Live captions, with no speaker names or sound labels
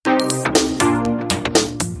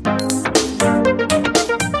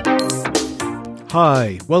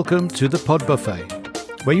Hi, welcome to the Pod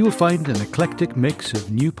Buffet, where you will find an eclectic mix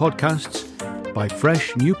of new podcasts by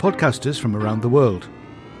fresh new podcasters from around the world.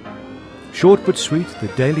 Short but sweet, the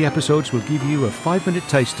daily episodes will give you a 5-minute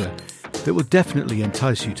taster that will definitely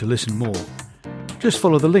entice you to listen more. Just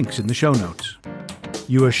follow the links in the show notes.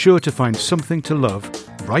 You are sure to find something to love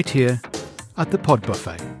right here at the Pod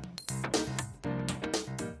Buffet.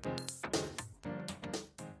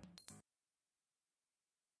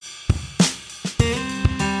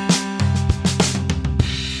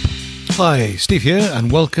 Hi, Steve here,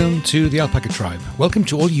 and welcome to the Alpaca Tribe. Welcome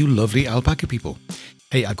to all you lovely alpaca people.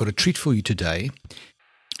 Hey, I've got a treat for you today.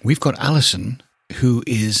 We've got Alison, who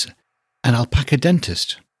is an alpaca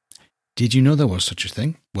dentist. Did you know there was such a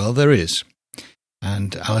thing? Well, there is.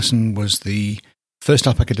 And Alison was the first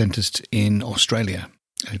alpaca dentist in Australia.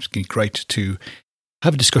 It was great to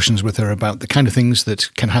have discussions with her about the kind of things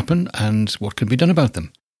that can happen and what can be done about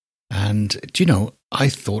them. And do you know, I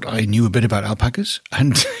thought I knew a bit about alpacas,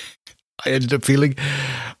 and I ended up feeling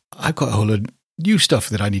I've got a whole lot of new stuff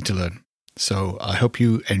that I need to learn. So I hope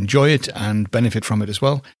you enjoy it and benefit from it as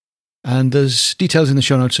well. And there's details in the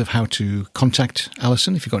show notes of how to contact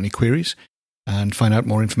Alison if you've got any queries and find out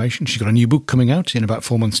more information. She's got a new book coming out in about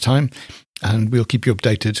 4 months' time, and we'll keep you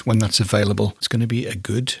updated when that's available. It's going to be a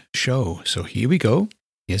good show. So here we go.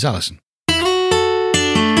 Here's Alison.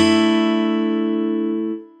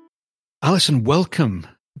 Alison, welcome.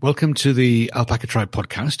 Welcome to the Alpaca Tribe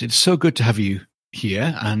podcast. It's so good to have you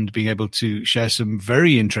here and being able to share some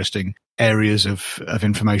very interesting areas of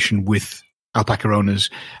information with alpaca owners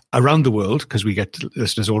around the world, because we get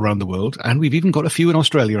listeners all around the world. And we've even got a few in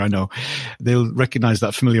Australia, I know. They'll recognize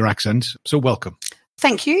that familiar accent. So welcome.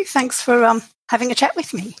 Thank you. Thanks for having a chat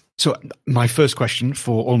with me. So my first question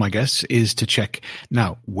for all my guests is to check,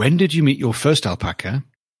 now, when did you meet your first alpaca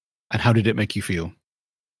and how did it make you feel?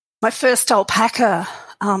 My first alpaca,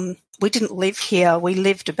 we didn't live here. We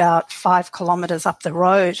lived about 5 kilometres up the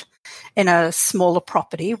road in a smaller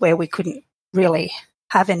property where we couldn't really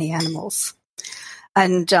have any animals.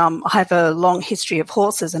 And I have a long history of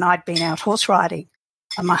horses, and I'd been out horse riding.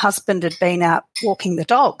 And my husband had been out walking the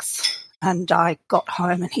dogs. And I got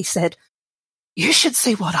home and he said, "You should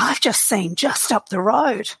see what I've just seen just up the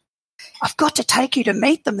road. I've got to take you to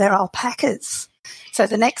meet them. They're alpacas." So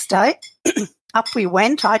the next day, up we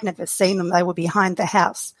went. I'd never seen them. They were behind the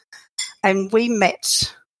house. And we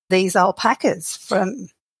met these alpacas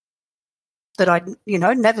that I'd,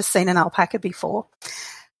 never seen an alpaca before.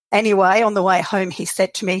 Anyway, on the way home, he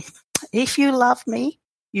said to me, "If you loved me,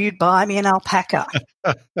 you'd buy me an alpaca."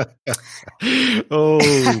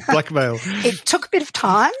 Oh, blackmail. It took a bit of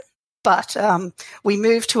time, but we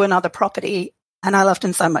moved to another property and I loved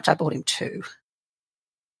him so much I bought him 2.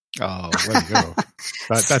 Oh, there you go.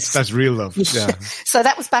 That's real love. Yeah. So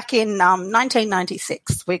that was back in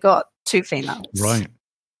 1996. We got 2 females. Right.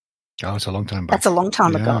 Oh, it's a long time back. That's a long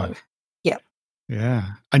time ago. Yeah.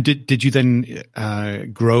 Yeah. And did you then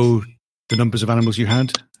grow the numbers of animals you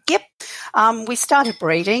had? Yep. We started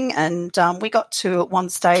breeding, and we got to at one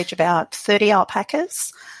stage about 30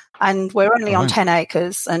 alpacas, and we're only on 10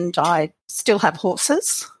 acres, and I still have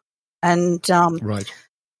horses. And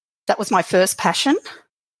that was my first passion.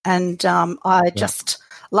 And I just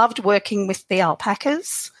loved working with the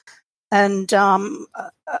alpacas. And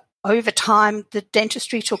over time, the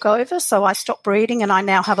dentistry took over, so I stopped breeding, and I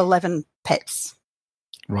now have 11 pets.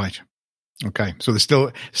 Right. Okay. So there's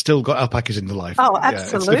still got alpacas in the life. Oh,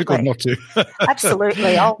 absolutely. It's difficult not to.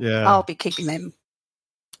 Absolutely. I'll be keeping them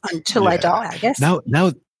until they die, I guess. Now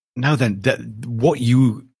then, what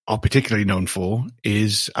you are particularly known for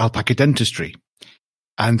is alpaca dentistry.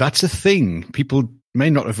 And that's a thing. People may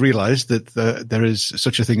not have realized that there is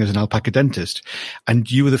such a thing as an alpaca dentist. And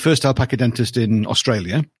you were the first alpaca dentist in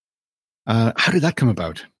Australia. How did that come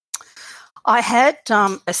about? I had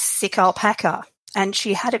a sick alpaca, and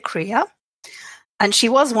she had a cria, and she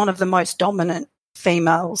was one of the most dominant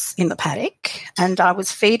females in the paddock, and I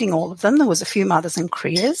was feeding all of them. There was a few mothers and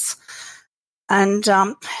crias, and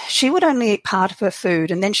she would only eat part of her food,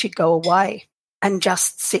 and then she'd go away and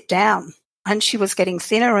just sit down, and she was getting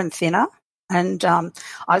thinner and thinner. And I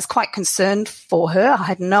was quite concerned for her. I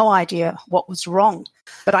had no idea what was wrong,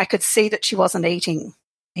 but I could see that she wasn't eating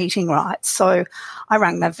right. So I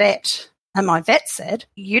rang my vet, and my vet said,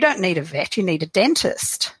 "You don't need a vet, you need a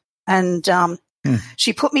dentist." And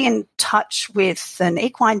she put me in touch with an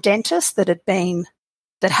equine dentist that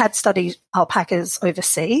had studied alpacas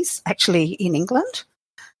overseas, actually in England.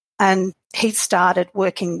 And he started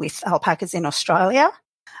working with alpacas in Australia,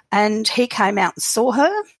 and he came out and saw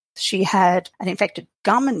her. She had an infected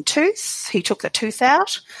gum and tooth. He took the tooth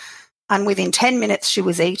out, And within 10 minutes, she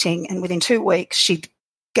was eating, and within 2 weeks, she'd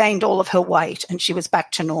gained all of her weight and she was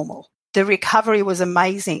back to normal. The recovery was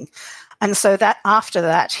amazing. And so that after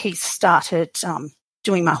that, he started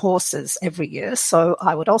doing my horses every year. So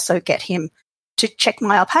I would also get him to check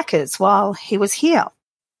my alpacas while he was here.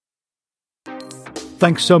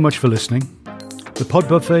 Thanks so much for listening. The Pod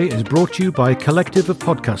Buffet is brought to you by a collective of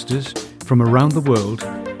podcasters from around the world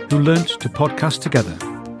who learnt to podcast together.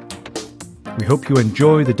 We hope you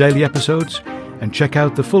enjoy the daily episodes and check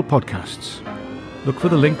out the full podcasts. Look for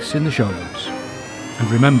the links in the show notes.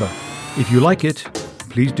 And remember, if you like it,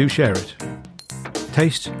 please do share it.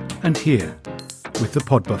 Taste and hear with the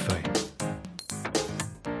Pod Buffet.